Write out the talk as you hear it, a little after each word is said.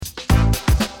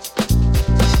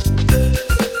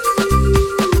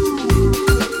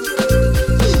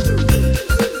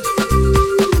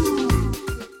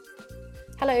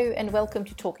welcome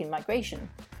to Talking Migration.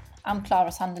 I'm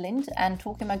Clara Sunderland, and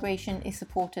Talking Migration is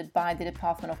supported by the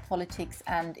Department of Politics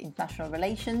and International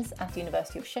Relations at the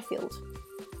University of Sheffield.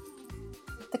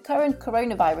 The current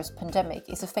coronavirus pandemic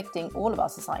is affecting all of our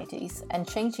societies and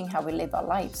changing how we live our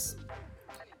lives.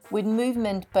 With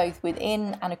movement both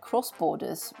within and across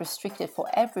borders restricted for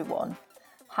everyone,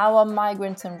 how are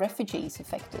migrants and refugees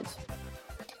affected?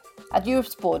 At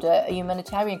Europe's border, a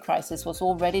humanitarian crisis was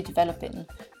already developing,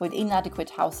 with inadequate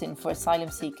housing for asylum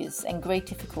seekers and great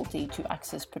difficulty to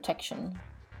access protection.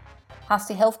 Has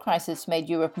the health crisis made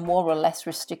Europe more or less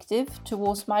restrictive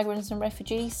towards migrants and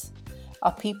refugees?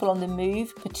 Are people on the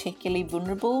move particularly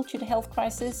vulnerable to the health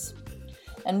crisis?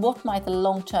 And what might the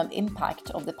long-term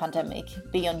impact of the pandemic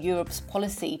be on Europe's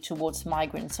policy towards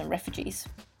migrants and refugees?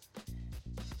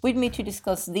 With me to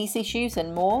discuss these issues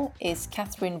and more is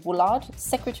Catherine Woolard,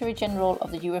 Secretary General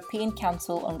of the European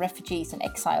Council on Refugees and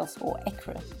Exiles, or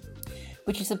ECRE,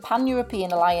 which is a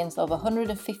pan-European alliance of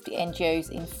 150 NGOs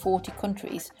in 40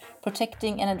 countries,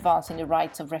 protecting and advancing the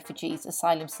rights of refugees,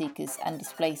 asylum seekers and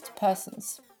displaced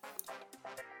persons.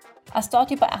 I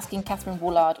started by asking Catherine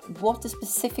Woolard what the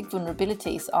specific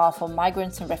vulnerabilities are for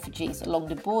migrants and refugees along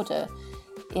the border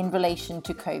in relation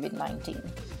to COVID-19.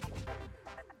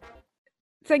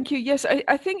 Thank you. Yes,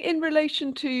 I think in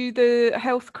relation to the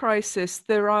health crisis,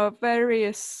 there are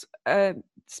various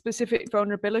specific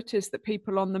vulnerabilities that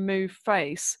people on the move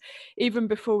face, even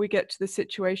before we get to the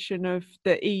situation of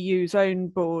the EU's own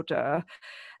border.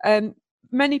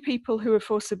 Many people who are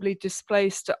forcibly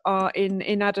displaced are in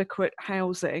inadequate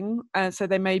housing, so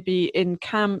they may be in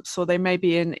camps or they may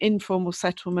be in informal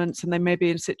settlements and they may be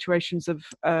in situations of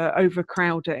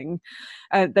overcrowding.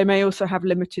 They may also have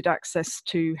limited access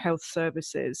to health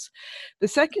services. The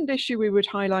second issue we would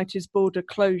highlight is border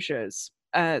closures.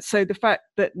 So the fact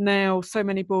that now so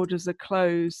many borders are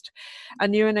closed,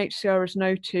 and UNHCR has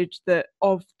noted that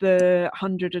of the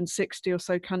 160 or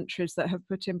so countries that have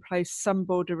put in place some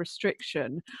border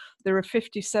restriction, there are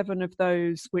 57 of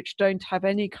those which don't have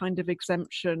any kind of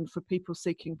exemption for people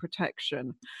seeking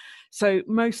protection. So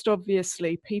most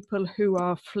obviously, people who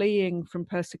are fleeing from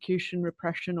persecution,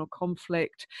 repression or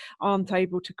conflict aren't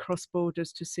able to cross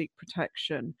borders to seek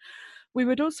protection. We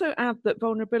would also add that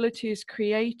vulnerability is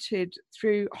created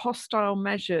through hostile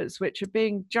measures which are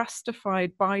being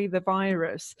justified by the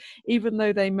virus, even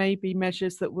though they may be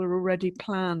measures that were already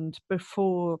planned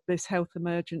before this health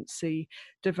emergency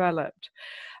developed.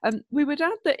 We would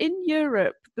add that in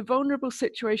Europe, the vulnerable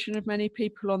situation of many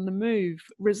people on the move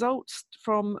results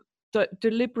from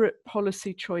deliberate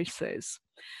policy choices.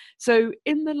 So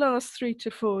in the last 3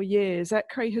 to 4 years,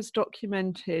 ECRE has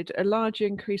documented a large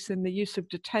increase in the use of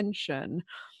detention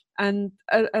and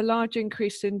a large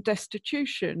increase in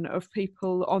destitution of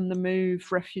people on the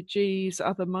move, refugees,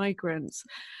 other migrants.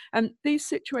 And these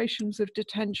situations of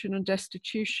detention and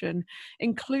destitution,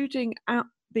 including at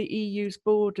the EU's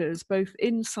borders, both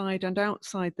inside and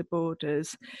outside the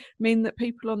borders, mean that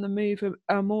people on the move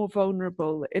are more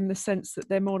vulnerable in the sense that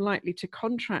they're more likely to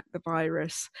contract the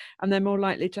virus and they're more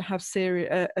likely to have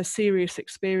a serious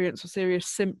experience or serious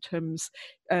symptoms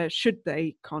should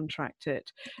they contract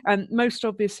it. And most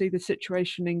obviously the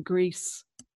situation in Greece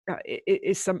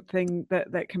is something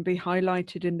that can be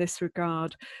highlighted in this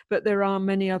regard, but there are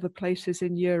many other places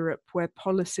in Europe where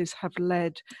policies have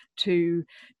led to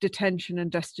detention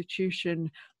and destitution,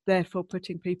 therefore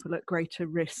putting people at greater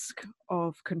risk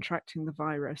of contracting the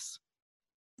virus.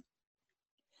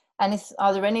 And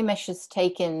are there any measures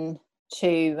taken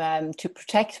to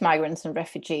protect migrants and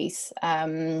refugees?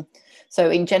 So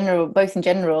in general, both in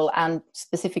general and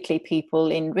specifically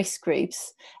people in risk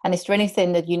groups. And is there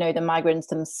anything that the migrants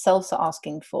themselves are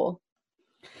asking for?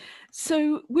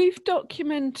 So we've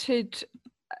documented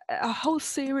a whole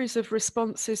series of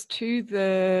responses to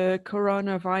the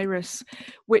coronavirus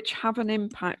which have an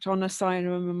impact on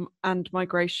asylum and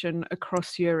migration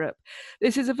across Europe.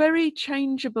 This is a very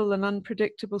changeable and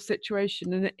unpredictable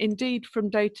situation, and indeed from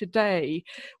day to day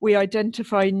we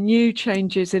identify new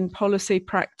changes in policy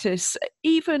practice,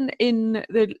 even in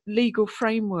the legal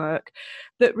framework,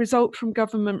 that result from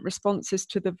government responses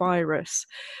to the virus.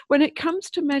 When it comes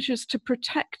to measures to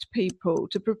protect people,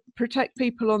 protect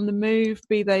people on the move,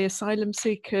 be they asylum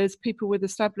seekers, people with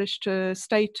established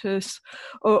status,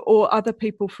 or other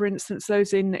people, for instance,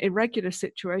 those in irregular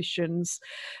situations,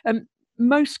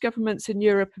 most governments in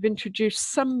Europe have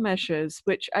introduced some measures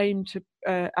which aim to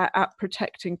at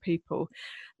protecting people.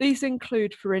 These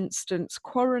include, for instance,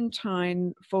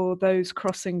 quarantine for those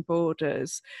crossing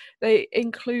borders. They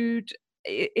include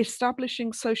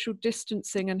establishing social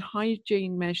distancing and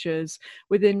hygiene measures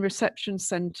within reception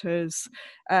centres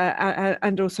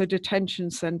and also detention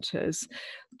centres.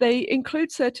 They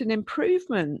include certain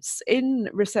improvements in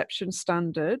reception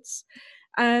standards.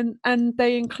 And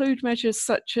they include measures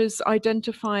such as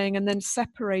identifying and then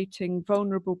separating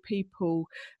vulnerable people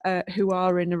who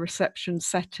are in a reception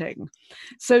setting.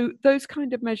 So those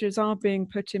kind of measures are being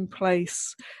put in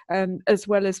place, as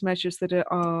well as measures that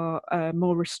are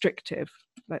more restrictive,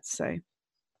 let's say.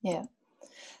 Yeah,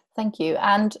 thank you.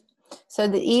 And so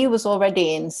the EU was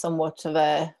already in somewhat of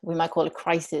a, we might call it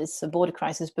crisis, a border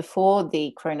crisis before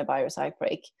the coronavirus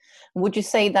outbreak. Would you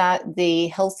say that the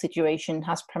health situation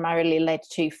has primarily led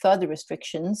to further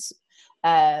restrictions,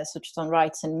 such as on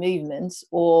rights and movements,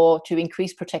 or to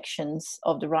increase protections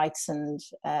of the rights and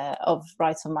of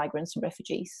migrants and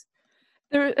refugees?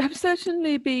 There have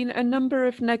certainly been a number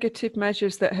of negative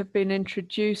measures that have been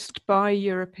introduced by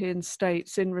European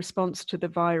states in response to the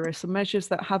virus, and measures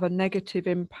that have a negative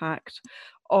impact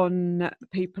on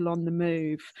people on the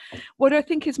move. What I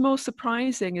think is more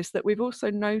surprising is that we've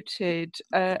also noted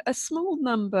a small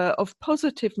number of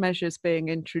positive measures being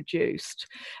introduced,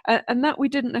 and that we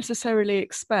didn't necessarily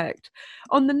expect.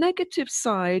 On the negative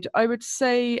side, I would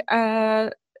say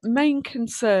main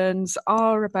concerns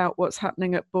are about what's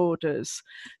happening at borders.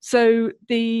 So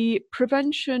the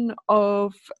prevention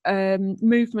of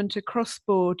movement across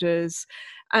borders,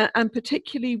 and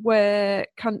particularly where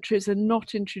countries are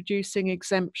not introducing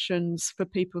exemptions for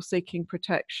people seeking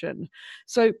protection.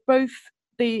 So both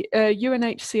the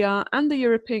UNHCR and the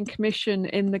European Commission,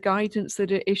 in the guidance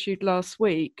that it issued last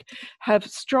week, have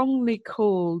strongly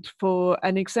called for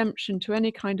an exemption to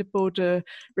any kind of border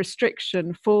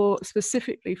restriction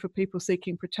specifically for people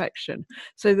seeking protection,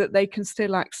 so that they can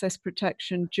still access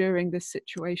protection during this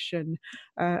situation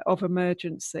of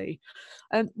emergency.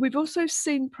 We've also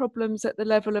seen problems at the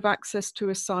level of access to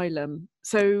asylum.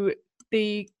 So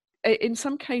in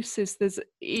some cases, there's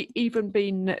even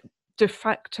been de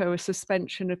facto a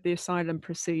suspension of the asylum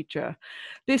procedure.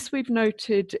 This we've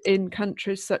noted in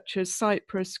countries such as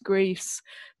Cyprus, Greece,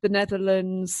 the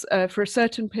Netherlands, for a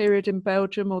certain period in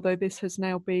Belgium, although this has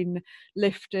now been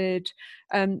lifted.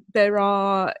 There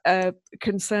are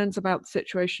concerns about the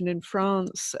situation in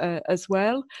France as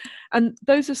well. And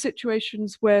those are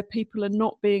situations where people are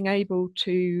not being able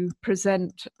to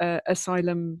present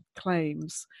asylum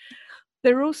claims.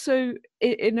 There are also,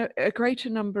 in a greater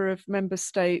number of member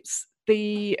states,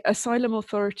 the asylum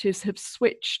authorities have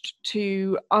switched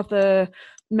to other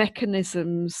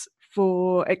mechanisms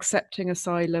for accepting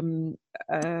asylum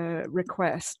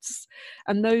requests.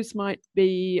 And those might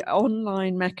be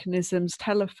online mechanisms,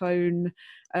 telephone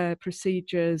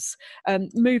procedures,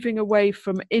 moving away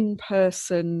from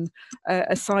in-person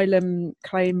asylum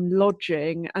claim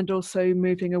lodging, and also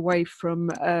moving away from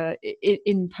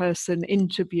in-person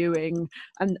interviewing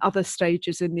and other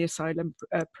stages in the asylum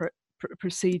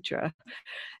procedure.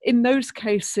 In those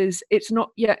cases, it's not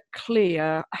yet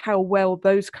clear how well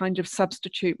those kind of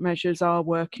substitute measures are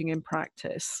working in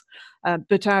practice.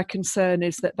 But our concern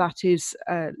is that that is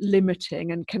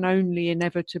limiting and can only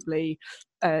inevitably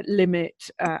limit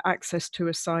access to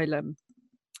asylum.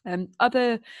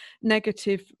 Other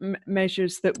negative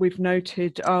measures that we've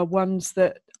noted are ones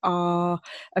that are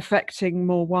affecting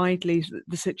more widely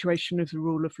the situation of the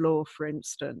rule of law, for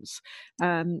instance.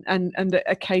 And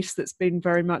a case that's been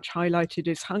very much highlighted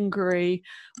is Hungary,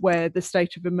 where the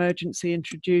state of emergency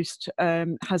introduced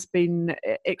has been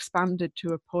expanded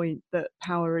to a point that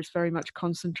power is very much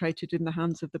concentrated in the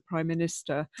hands of the Prime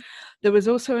Minister. There was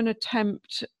also an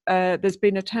attempt, there's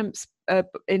been attempts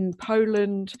in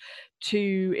Poland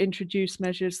to introduce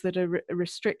measures that are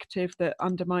restrictive, that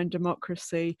undermine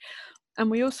democracy. And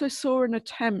we also saw an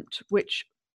attempt which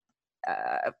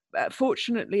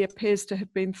fortunately appears to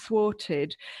have been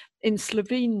thwarted in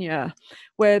Slovenia,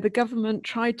 where the government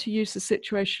tried to use the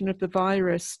situation of the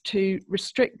virus to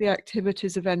restrict the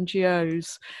activities of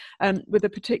NGOs, with a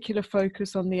particular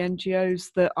focus on the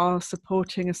NGOs that are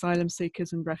supporting asylum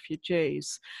seekers and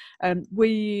refugees.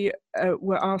 We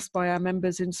were asked by our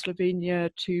members in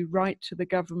Slovenia to write to the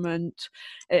government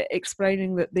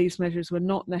explaining that these measures were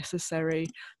not necessary.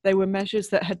 They were measures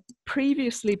that had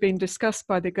previously been discussed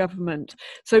by the government.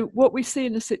 So what we see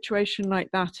in a situation like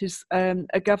that is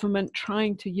a government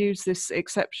trying to use this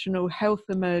exceptional health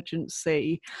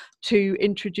emergency to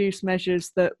introduce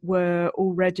measures that were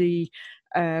already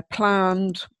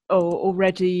planned or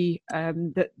already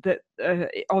on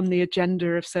the agenda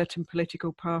of certain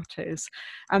political parties.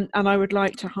 And I would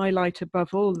like to highlight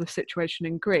above all the situation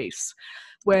in Greece,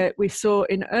 where we saw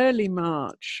in early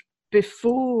March,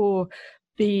 before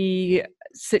the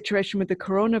situation with the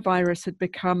coronavirus had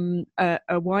become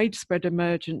a widespread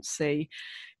emergency,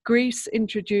 Greece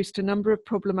introduced a number of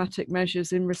problematic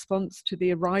measures in response to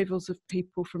the arrivals of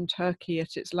people from Turkey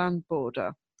at its land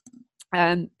border.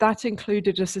 And that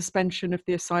included a suspension of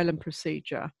the asylum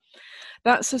procedure.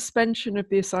 That suspension of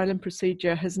the asylum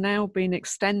procedure has now been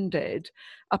extended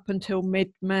up until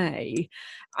mid-May,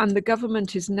 and the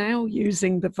government is now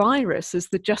using the virus as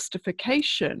the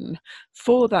justification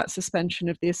for that suspension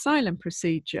of the asylum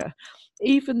procedure,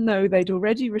 even though they'd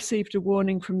already received a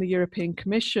warning from the European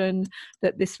Commission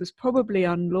that this was probably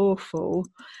unlawful,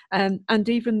 and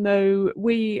even though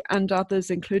we and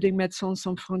others, including Médecins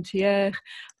Sans Frontières,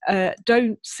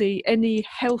 don't see any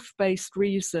health-based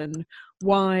reason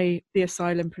why the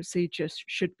asylum procedure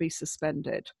should be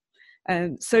suspended.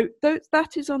 So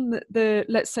that is on the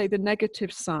let's say, the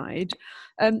negative side.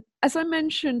 As I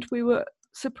mentioned, we were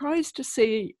surprised to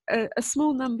see a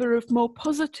small number of more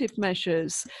positive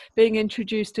measures being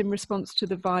introduced in response to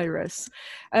the virus.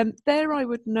 There I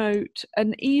would note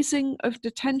an easing of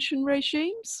detention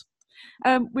regimes.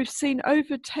 We've seen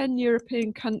over 10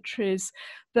 European countries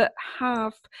that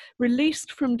have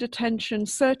released from detention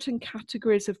certain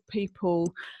categories of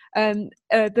people.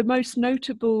 The most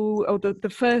notable, or the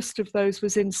first of those,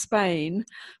 was in Spain,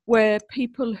 where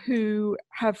people who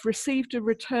have received a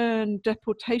return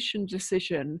deportation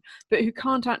decision, but who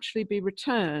can't actually be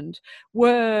returned,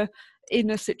 were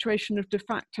in a situation of de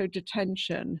facto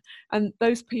detention, and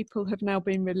those people have now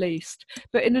been released.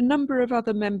 But in a number of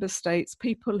other member states,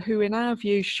 people who in our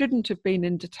view shouldn't have been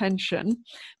in detention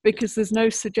because there's no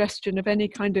suggestion of any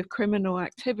kind of criminal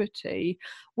activity,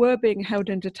 were being held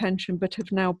in detention but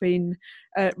have now been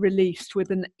released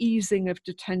with an easing of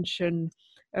detention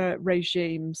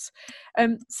regimes.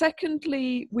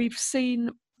 Secondly, we've seen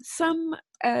some,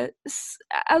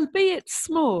 albeit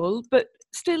small, but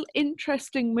still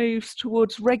interesting moves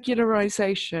towards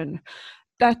regularization.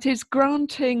 That is,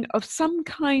 granting of some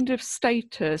kind of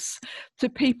status to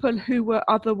people who were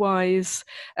otherwise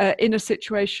in a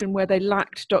situation where they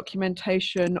lacked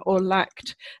documentation or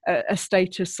lacked a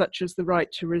status such as the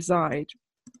right to reside.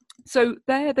 So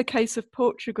there, the case of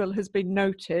Portugal has been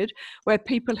noted, where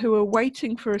people who are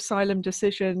waiting for asylum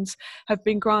decisions have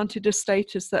been granted a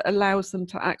status that allows them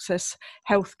to access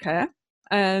healthcare.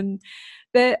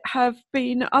 There have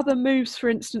been other moves, for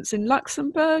instance, in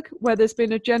Luxembourg, where there's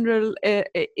been a general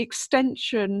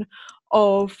extension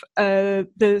of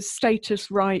the status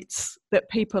rights that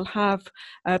people have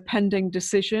pending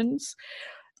decisions.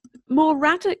 More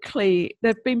radically,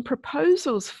 there have been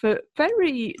proposals for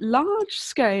very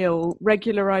large-scale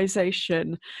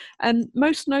regularization, and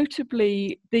most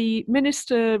notably, the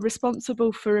minister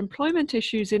responsible for employment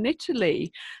issues in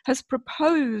Italy has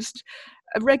proposed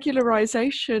a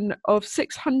regularization of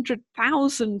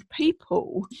 600,000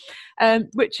 people,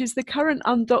 which is the current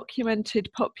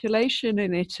undocumented population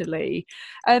in Italy.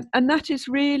 And that is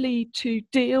really to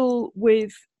deal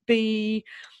with the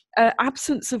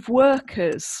absence of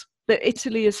workers that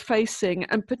Italy is facing,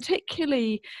 and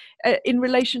particularly in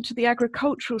relation to the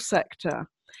agricultural sector,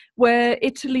 where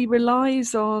Italy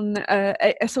relies on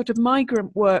a sort of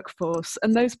migrant workforce,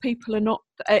 and those people are not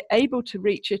able to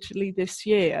reach Italy this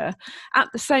year. At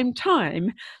the same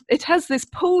time, it has this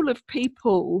pool of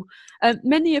people,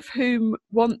 many of whom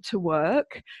want to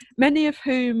work, many of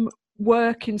whom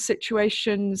work in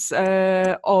situations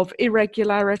of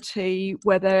irregularity,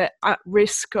 where they're at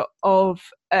risk of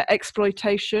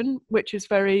exploitation, which is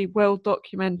very well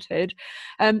documented,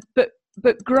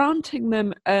 but granting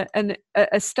them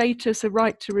a status, a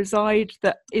right to reside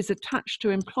that is attached to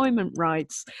employment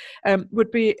rights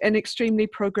would be an extremely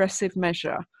progressive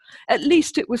measure. At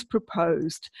least it was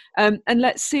proposed. And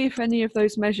let's see if any of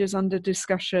those measures under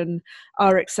discussion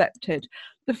are accepted.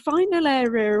 The final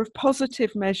area of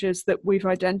positive measures that we've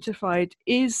identified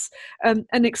is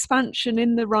an expansion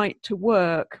in the right to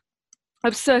work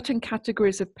of certain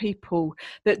categories of people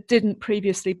that didn't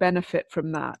previously benefit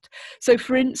from that. So,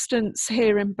 for instance,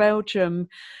 here in Belgium,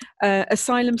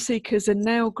 asylum seekers are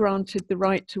now granted the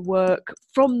right to work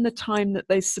from the time that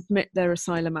they submit their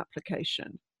asylum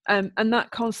application. And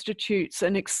that constitutes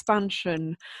an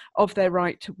expansion of their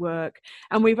right to work.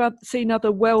 And we've seen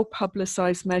other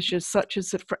well-publicised measures, such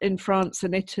as in France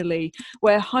and Italy,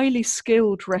 where highly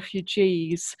skilled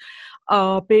refugees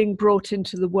are being brought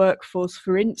into the workforce,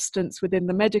 for instance, within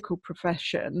the medical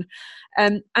profession.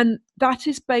 And that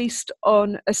is based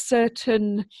on a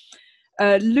certain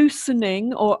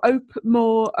loosening or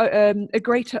a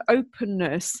greater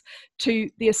openness to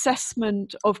the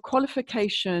assessment of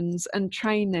qualifications and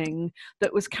training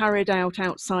that was carried out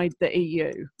outside the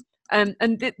EU.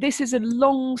 This is a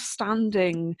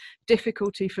long-standing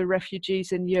difficulty for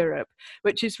refugees in Europe,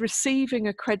 which is receiving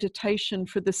accreditation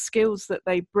for the skills that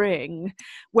they bring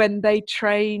when they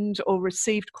trained or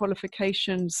received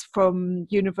qualifications from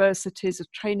universities or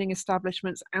training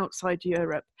establishments outside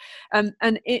Europe. And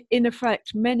in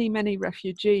effect, many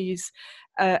refugees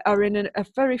are in a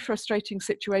very frustrating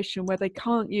situation where they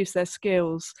can't use their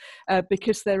skills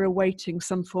because they're awaiting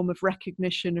some form of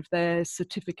recognition of their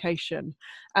certification.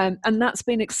 And that's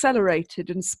been accelerated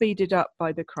and speeded up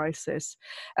by the crisis.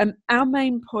 Our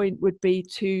main point would be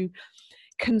to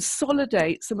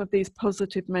consolidate some of these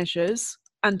positive measures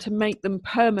and to make them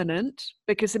permanent,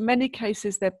 because in many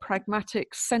cases they're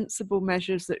pragmatic, sensible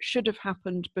measures that should have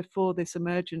happened before this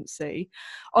emergency.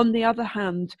 On the other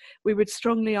hand, we would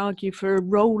strongly argue for a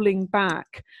rolling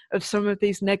back of some of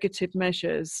these negative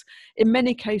measures. In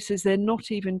many cases, they're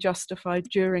not even justified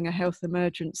during a health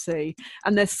emergency,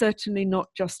 and they're certainly not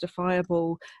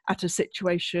justifiable at a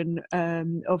situation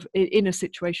in a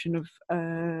situation of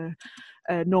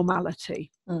normality.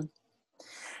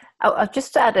 I'll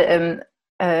just add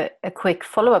a quick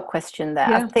follow-up question there.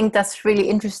 Yeah. I think that's really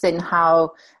interesting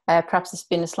how perhaps there's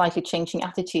been a slightly changing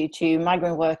attitude to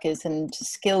migrant workers and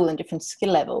skill and different skill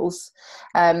levels.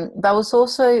 But I was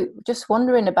also just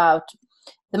wondering about,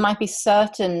 there might be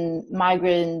certain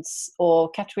migrants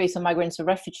or categories of migrants or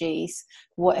refugees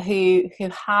who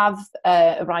have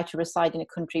a right to reside in a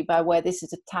country, but where this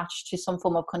is attached to some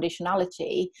form of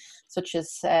conditionality, such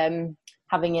as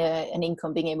having an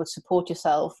income, being able to support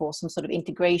yourself, or some sort of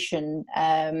integration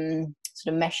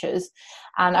sort of measures.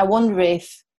 And I wonder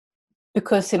if,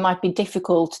 because it might be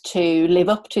difficult to live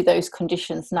up to those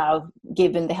conditions now,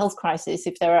 given the health crisis,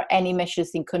 if there are any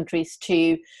measures in countries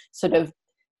to sort of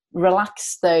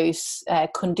relax those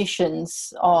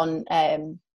conditions on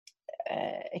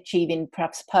achieving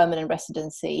perhaps permanent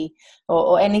residency,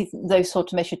 or any of those sort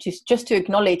of measures, just to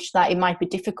acknowledge that it might be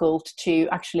difficult to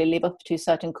actually live up to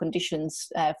certain conditions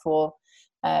for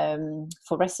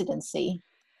residency.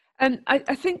 And I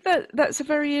think that's a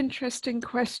very interesting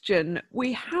question.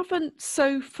 We haven't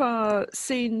so far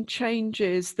seen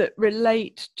changes that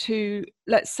relate to,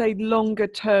 let's say, longer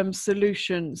term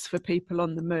solutions for people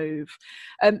on the move.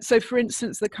 So for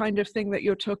instance, the kind of thing that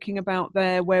you're talking about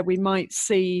there, where we might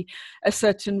see a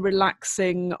certain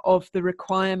relaxing of the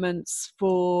requirements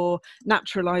for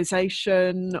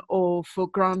naturalization or for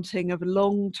granting of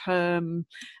long-term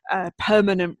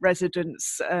permanent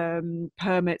residence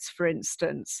permits, for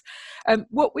instance.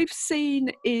 What we've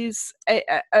seen is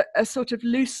a sort of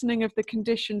loosening of the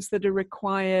conditions that are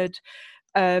required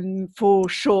for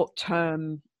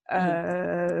short-term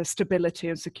stability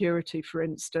and security, for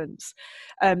instance.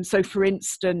 So, for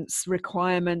instance,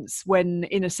 requirements when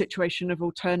in a situation of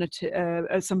alternative,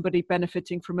 somebody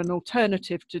benefiting from an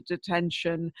alternative to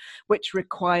detention, which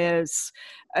requires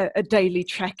a daily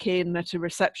check-in at a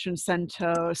reception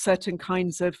centre, or certain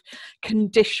kinds of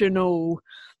conditional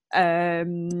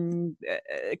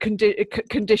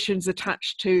conditions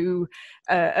attached to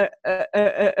a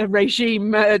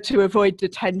regime to avoid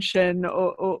detention,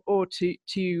 or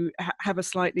to have a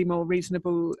slightly more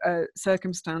reasonable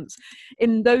circumstance.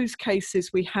 In those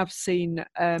cases, we have seen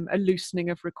a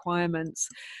loosening of requirements.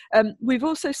 We've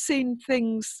also seen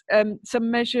things, some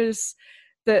measures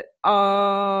that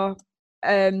are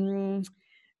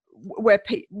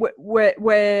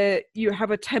where you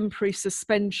have a temporary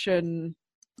suspension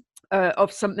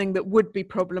of something that would be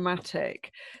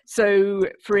problematic. So,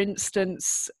 for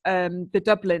instance, the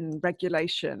Dublin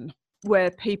regulation,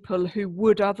 where people who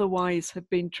would otherwise have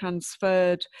been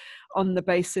transferred on the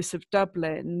basis of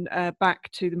Dublin back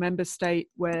to the member state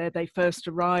where they first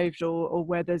arrived, or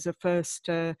where there's a first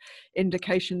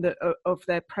indication of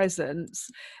their presence,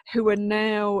 who are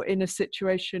now in a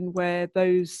situation where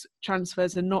those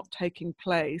transfers are not taking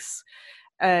place.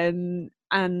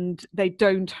 And they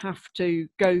don't have to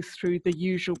go through the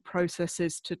usual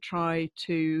processes to try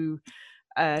to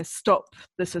stop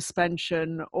the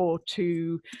suspension, or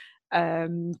to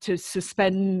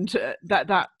suspend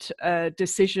that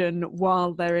decision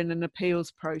while they're in an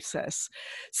appeals process.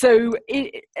 So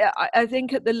I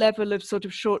think at the level of sort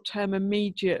of short-term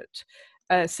immediate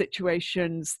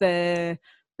situations, there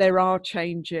are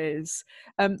changes.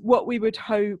 What we would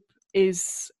hope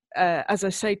is, as I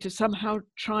say, to somehow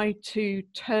try to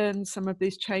turn some of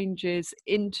these changes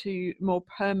into more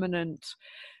permanent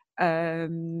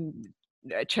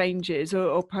changes,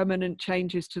 or permanent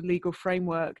changes to legal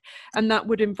framework. And that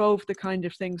would involve the kind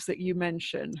of things that you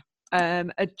mentioned.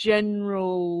 A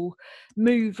general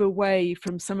move away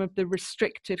from some of the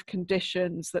restrictive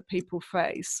conditions that people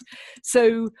face.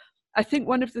 So I think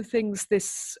one of the things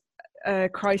this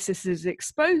crisis is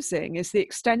exposing is the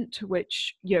extent to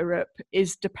which Europe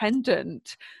is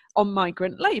dependent on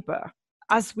migrant labour,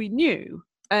 as we knew.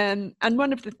 And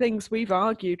one of the things we've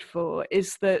argued for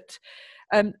is that,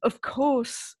 of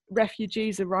course,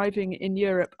 refugees arriving in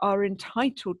Europe are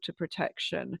entitled to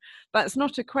protection. That's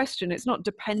not a question. It's not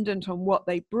dependent on what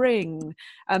they bring.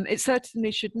 It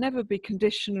certainly should never be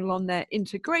conditional on their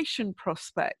integration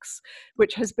prospects,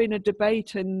 which has been a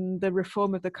debate in the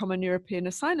reform of the Common European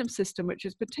Asylum System, which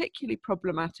is particularly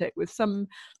problematic, with some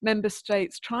member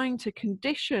states trying to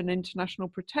condition international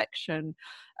protection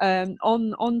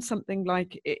on something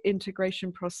like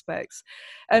integration prospects.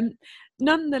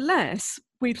 Nonetheless,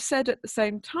 we've said at the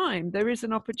same time, there is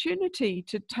an opportunity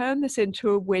to turn this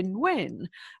into a win-win,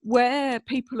 where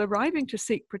people arriving to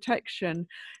seek protection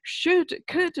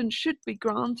could and should be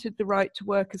granted the right to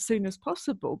work as soon as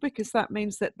possible, because that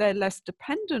means that they're less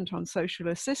dependent on social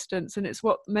assistance, and it's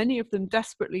what many of them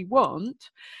desperately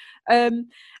want. And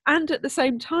at the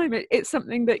same time, it's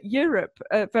something that Europe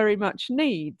very much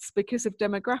needs because of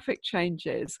demographic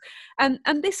changes. And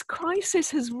this crisis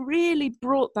has really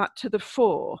brought that to the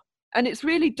fore. And it's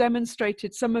really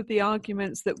demonstrated some of the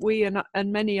arguments that we and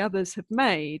many others have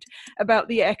made about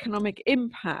the economic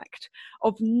impact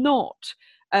of not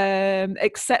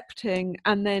accepting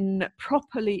and then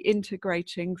properly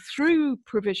integrating through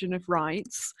provision of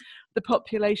rights the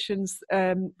populations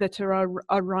that are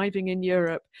arriving in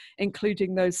Europe,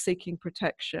 including those seeking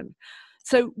protection.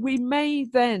 So we may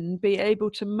then be able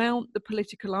to mount the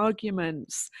political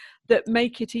arguments that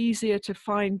make it easier to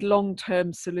find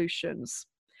long-term solutions.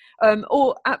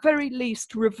 Or at very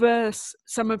least reverse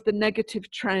some of the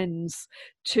negative trends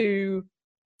to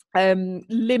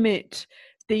limit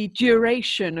the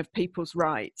duration of people's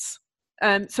rights.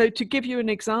 So to give you an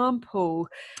example,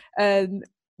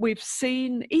 we've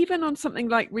seen, even on something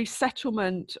like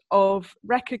resettlement of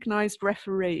recognised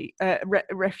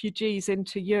refugees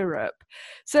into Europe,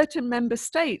 certain member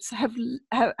states have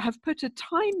put a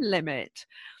time limit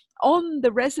on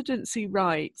the residency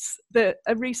rights that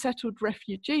a resettled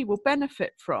refugee will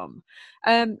benefit from,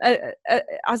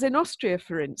 as in Austria,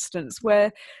 for instance,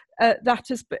 where that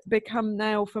has become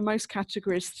now, for most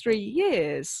categories, 3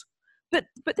 years. But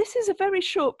this is a very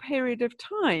short period of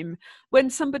time when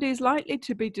somebody is likely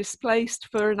to be displaced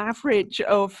for an average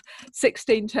of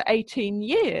 16 to 18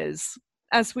 years,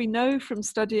 as we know from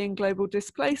studying global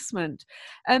displacement.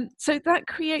 So that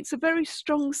creates a very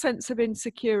strong sense of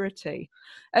insecurity.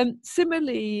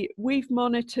 Similarly, we've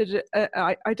monitored,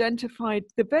 identified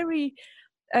the very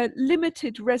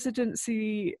limited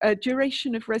residency,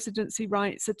 duration of residency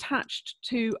rights attached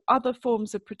to other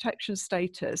forms of protection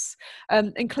status,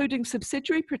 including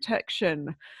subsidiary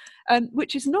protection,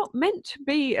 which is not meant to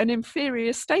be an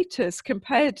inferior status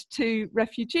compared to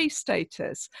refugee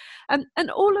status.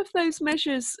 And all of those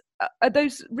measures,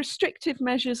 those restrictive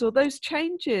measures or those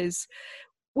changes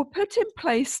were put in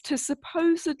place to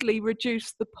supposedly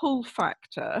reduce the pull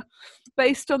factor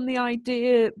based on the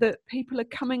idea that people are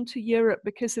coming to Europe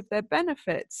because of their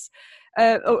benefits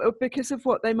or because of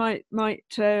what they might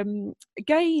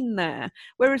gain there.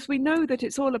 Whereas we know that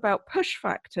it's all about push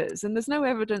factors, and there's no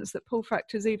evidence that pull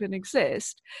factors even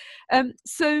exist.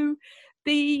 So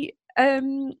the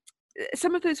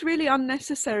some of those really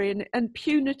unnecessary and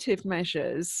punitive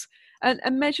measures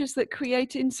and measures that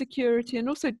create insecurity and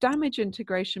also damage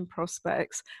integration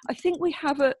prospects, I think we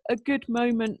have a good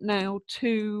moment now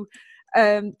to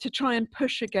try and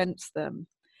push against them.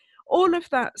 All of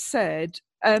that said,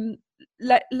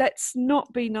 let's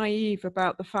not be naive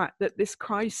about the fact that this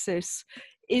crisis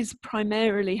is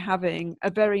primarily having a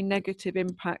very negative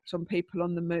impact on people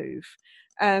on the move.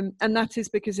 And that is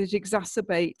because it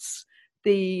exacerbates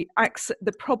the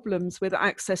problems with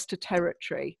access to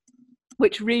territory,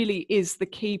 which really is the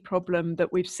key problem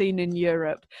that we've seen in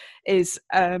Europe, is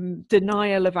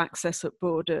denial of access at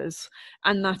borders.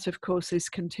 And that, of course, is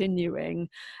continuing.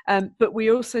 But we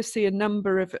also see a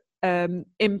number of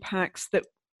impacts that,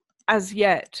 as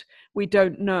yet, we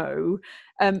don't know.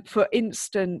 For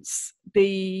instance,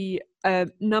 the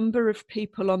number of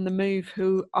people on the move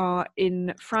who are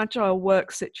in fragile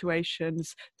work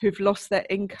situations, who've lost their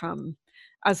income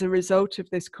as a result of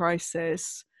this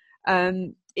crisis,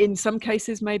 in some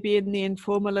cases maybe in the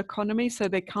informal economy, so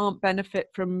they can't benefit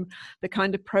from the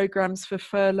kind of programs for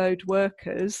furloughed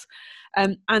workers.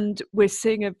 And we're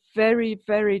seeing a very,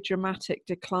 very dramatic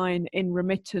decline in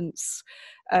remittance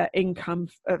income,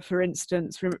 for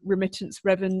instance, remittance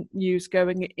revenues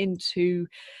going into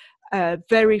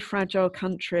very fragile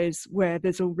countries where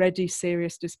there's already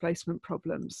serious displacement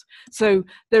problems. So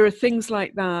there are things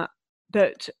like that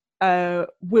that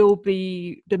will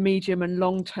be the medium and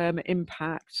long-term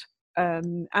impact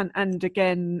And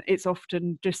again, it's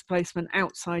often displacement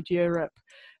outside Europe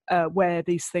where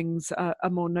these things are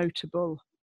more notable.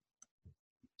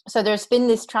 So there's been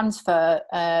this transfer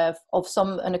of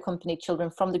some unaccompanied children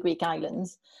from the Greek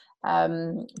islands,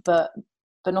 but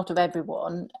not of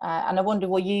everyone. And I wonder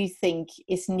what you think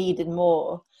is needed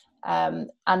more. And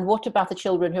what about the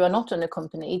children who are not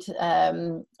unaccompanied,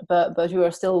 but who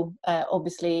are still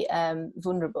obviously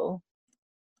vulnerable?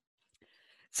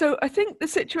 So I think the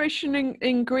situation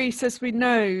in Greece, as we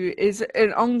know, is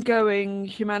an ongoing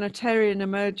humanitarian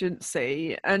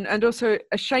emergency and also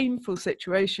a shameful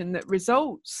situation that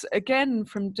results, again,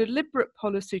 from deliberate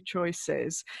policy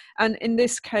choices. And in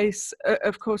this case,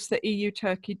 of course, the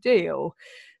EU-Turkey deal.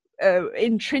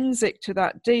 Intrinsic to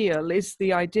that deal is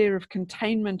the idea of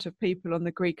containment of people on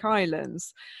the Greek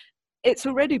islands. It's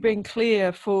already been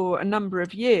clear for a number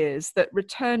of years that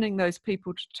returning those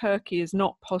people to Turkey is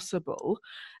not possible.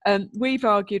 We've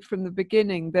argued from the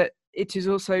beginning that it is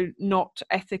also not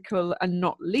ethical and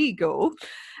not legal,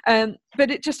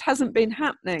 but it just hasn't been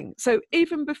happening. So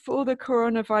even before the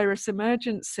coronavirus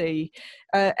emergency,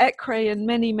 ECRE and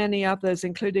many, many others,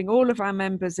 including all of our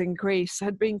members in Greece,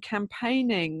 had been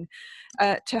campaigning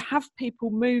to have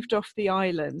people moved off the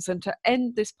islands and to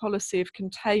end this policy of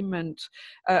containment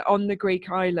on the Greek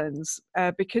islands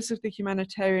because of the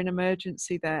humanitarian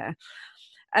emergency there.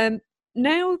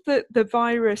 Now that the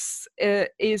virus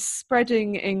is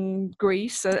spreading in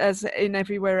Greece, as in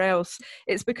everywhere else,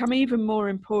 it's become even more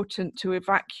important to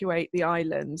evacuate the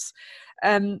islands.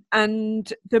 And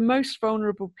the most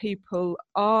vulnerable people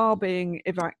are being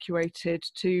evacuated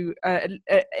to,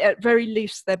 at very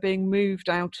least, they're being moved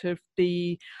out of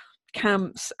the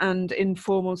camps and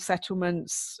informal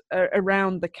settlements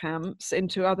around the camps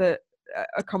into other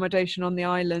accommodation on the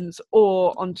islands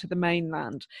or onto the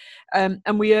mainland. And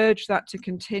we urge that to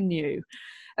continue.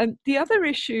 The other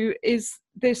issue is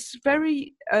this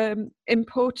very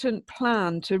important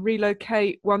plan to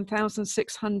relocate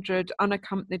 1,600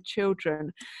 unaccompanied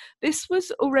children. This was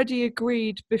already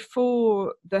agreed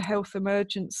before the health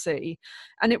emergency,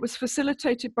 and it was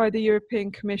facilitated by the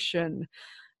European Commission.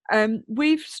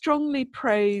 We've strongly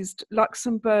praised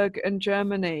Luxembourg and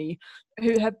Germany,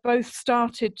 who have both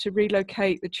started to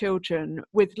relocate the children,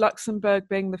 with Luxembourg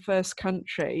being the first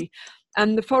country.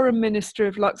 And the foreign minister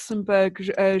of Luxembourg,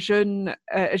 Jean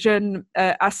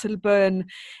Asselborn,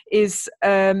 is,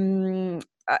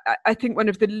 I think, one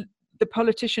of the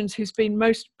politicians who's been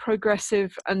most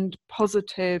progressive and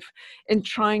positive in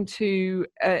trying to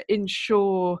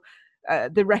ensure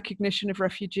the recognition of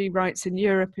refugee rights in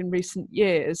Europe in recent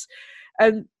years.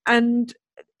 And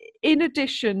in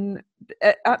addition,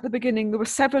 at the beginning, there were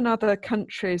 7 other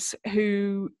countries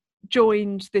who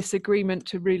joined this agreement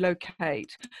to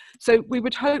relocate. So we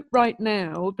would hope right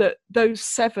now that those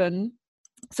 7,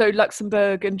 so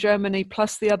Luxembourg and Germany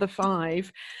plus the other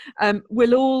 5,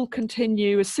 will all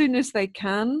continue as soon as they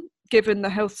can, given the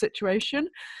health situation,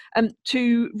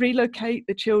 to relocate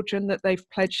the children that they've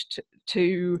pledged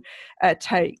to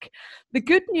take. The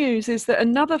good news is that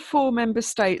another 4 member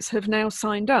states have now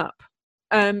signed up.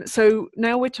 So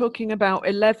now we're talking about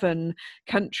 11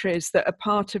 countries that are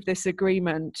part of this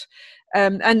agreement,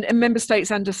 and member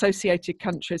states and associated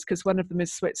countries, because one of them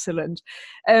is Switzerland.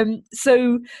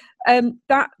 So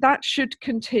that should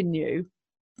continue.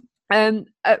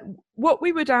 What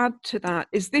we would add to that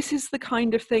is this is the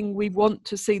kind of thing we want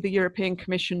to see the European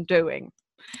Commission doing.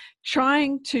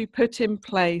 Trying to put in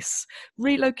place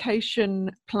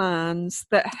relocation plans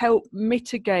that help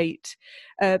mitigate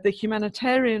the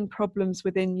humanitarian problems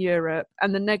within Europe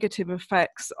and the negative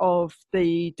effects of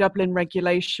the Dublin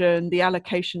regulation, the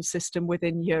allocation system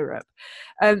within Europe.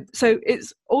 So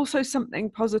it's also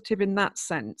something positive in that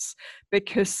sense,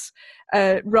 because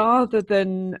rather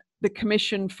than the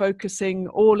Commission focusing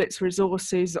all its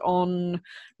resources on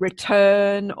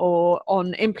return or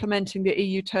on implementing the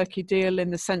EU-Turkey deal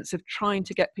in the sense of trying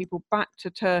to get people back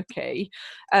to Turkey,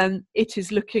 it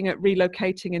is looking at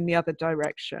relocating in the other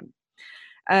direction.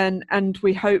 And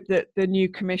we hope that the new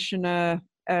Commissioner,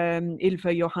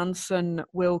 Ylva Johansson,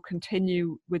 will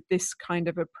continue with this kind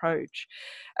of approach.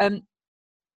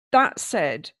 That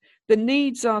said, the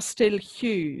needs are still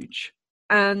huge.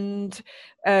 And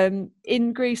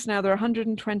in Greece now, there are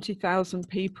 120,000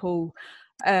 people.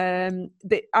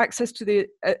 The access to the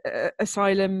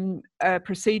asylum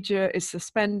procedure is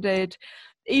suspended.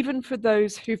 Even for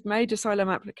those who've made asylum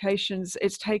applications,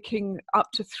 it's taking up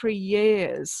to 3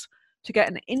 years to get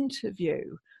an interview.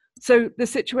 So the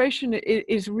situation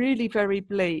is really very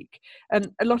bleak.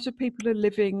 A lot of people are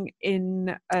living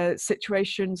in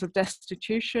situations of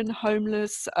destitution,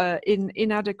 homeless, in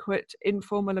inadequate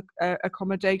informal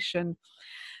accommodation.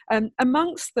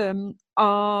 Amongst them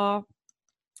are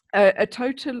a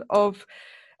total of,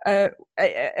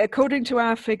 according to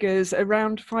our figures,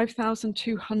 around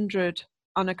 5,200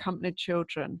 unaccompanied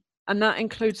children. And that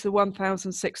includes the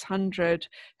 1,600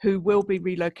 who will be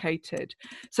relocated.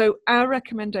 So our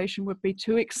recommendation would be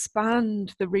to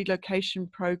expand the relocation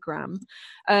programme.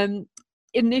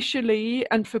 Initially,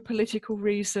 and for political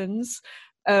reasons,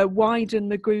 widen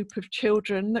the group of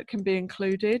children that can be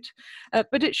included,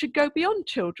 but it should go beyond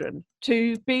children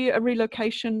to be a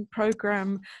relocation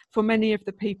programme for many of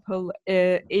the people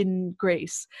in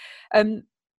Greece.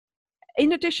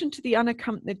 In addition to the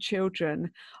unaccompanied children,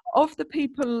 of the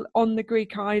people on the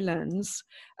Greek islands,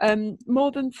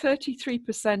 more than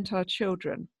 33% are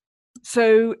children.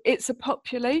 So it's a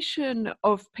population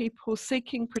of people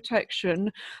seeking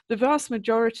protection. The vast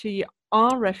majority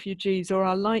are refugees or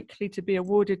are likely to be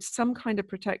awarded some kind of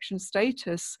protection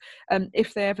status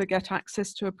if they ever get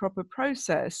access to a proper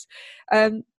process.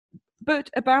 But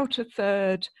about a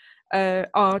third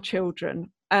are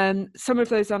children. Some of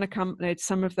those unaccompanied,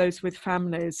 some of those with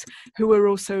families who are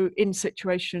also in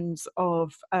situations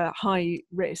of high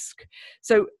risk.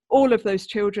 So all of those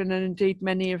children, and indeed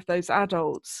many of those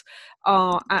adults,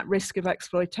 are at risk of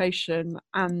exploitation,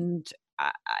 and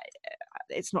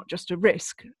it's not just a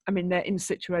risk. I mean, they're in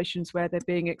situations where they're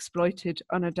being exploited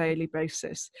on a daily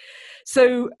basis.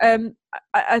 So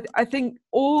I think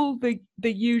all the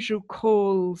usual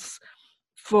calls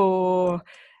for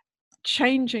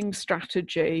changing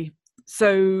strategy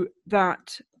so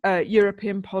that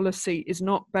European policy is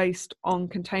not based on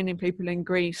containing people in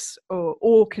Greece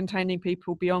or containing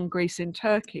people beyond Greece in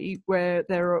Turkey, where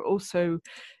there are also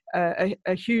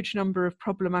a huge number of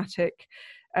problematic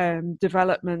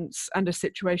developments and a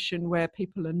situation where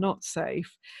people are not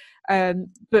safe.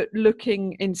 But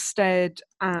looking instead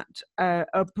at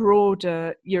a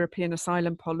broader European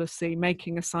asylum policy,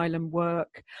 making asylum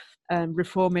work,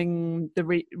 reforming the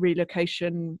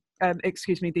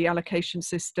the allocation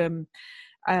system,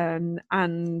 and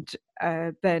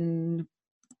then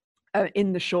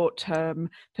in the short term,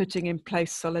 putting in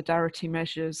place solidarity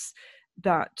measures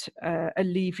that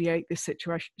alleviate the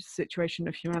situation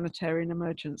of humanitarian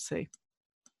emergency.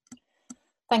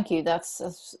 Thank you.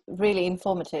 That's really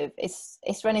informative. Is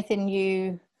there anything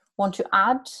you want to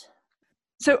add?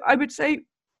 So I would say,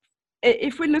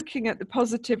 if we're looking at the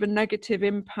positive and negative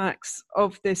impacts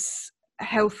of this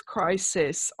health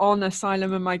crisis on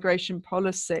asylum and migration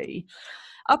policy,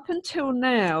 up until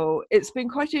now, it's been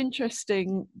quite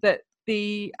interesting that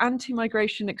the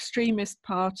anti-migration extremist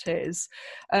parties,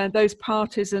 those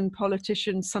parties and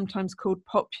politicians sometimes called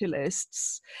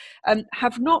populists,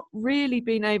 have not really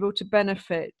been able to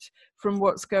benefit from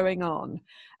what's going on.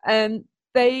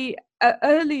 They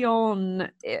early on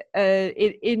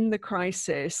in the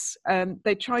crisis,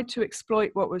 they tried to exploit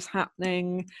what was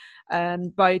happening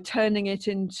by turning it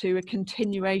into a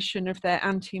continuation of their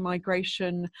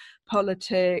anti-migration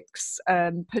politics,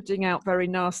 putting out very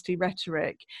nasty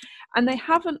rhetoric, and they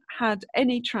haven't had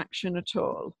any traction at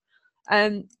all.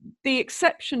 The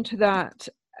exception to that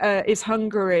is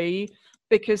Hungary,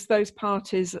 because those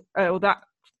parties, or that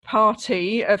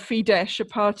party, Fidesz, a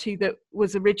party that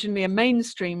was originally a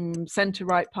mainstream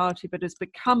centre-right party but has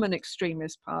become an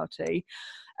extremist party,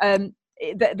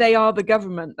 they are the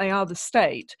government, they are the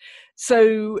state.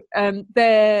 So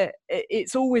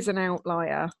it's always an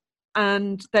outlier,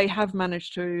 and they have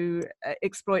managed to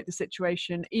exploit the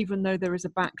situation, even though there is a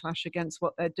backlash against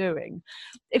what they're doing.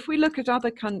 If we look at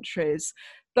other countries,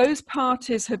 those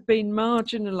parties have been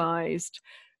marginalised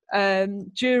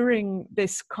during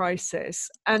this crisis,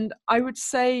 and I would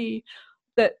say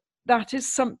that that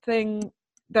is something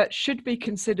that should be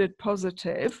considered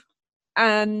positive,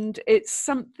 and it's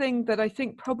something that I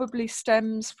think probably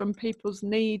stems from people's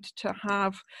need to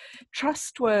have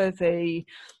trustworthy,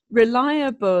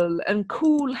 reliable and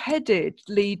cool-headed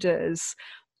leaders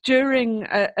during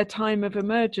a time of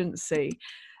emergency.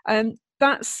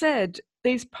 That said,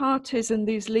 these parties and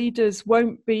these leaders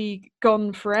won't be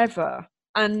gone forever.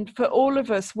 And for all of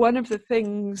us, one of the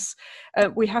things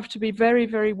we have to be very,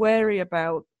 very wary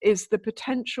about is the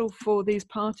potential for these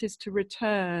parties to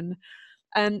return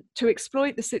and to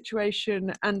exploit the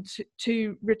situation and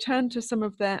to return to some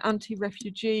of their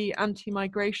anti-refugee,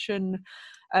 anti-migration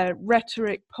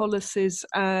rhetoric, policies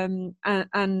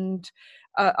and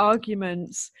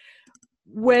arguments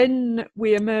when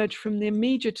we emerge from the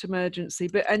immediate emergency,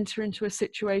 but enter into a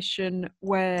situation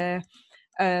where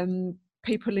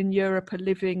people in Europe are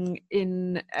living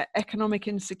in economic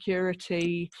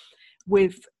insecurity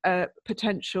with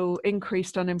potential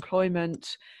increased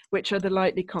unemployment, which are the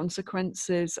likely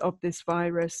consequences of this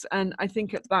virus. And I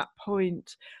think at that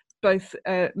point, both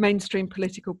mainstream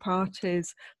political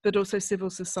parties, but also civil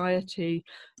society,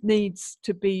 needs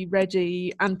to be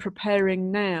ready and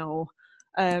preparing now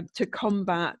to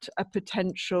combat a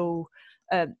potential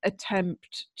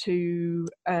attempt to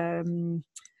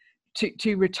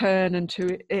return and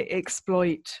to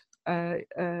exploit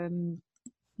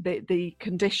the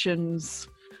conditions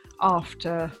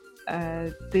after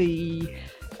the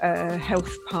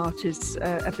health part is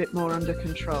a bit more under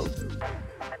control.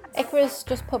 ECRA's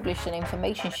just published an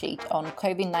information sheet on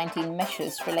COVID-19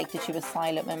 measures related to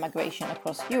asylum and migration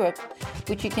across Europe,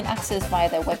 which you can access via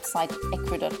their website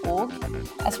ecra.org,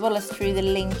 as well as through the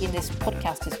link in this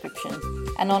podcast description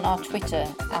and on our Twitter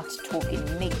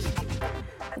 @TalkingMig.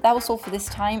 But that was all for this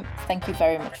time. Thank you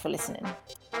very much for listening.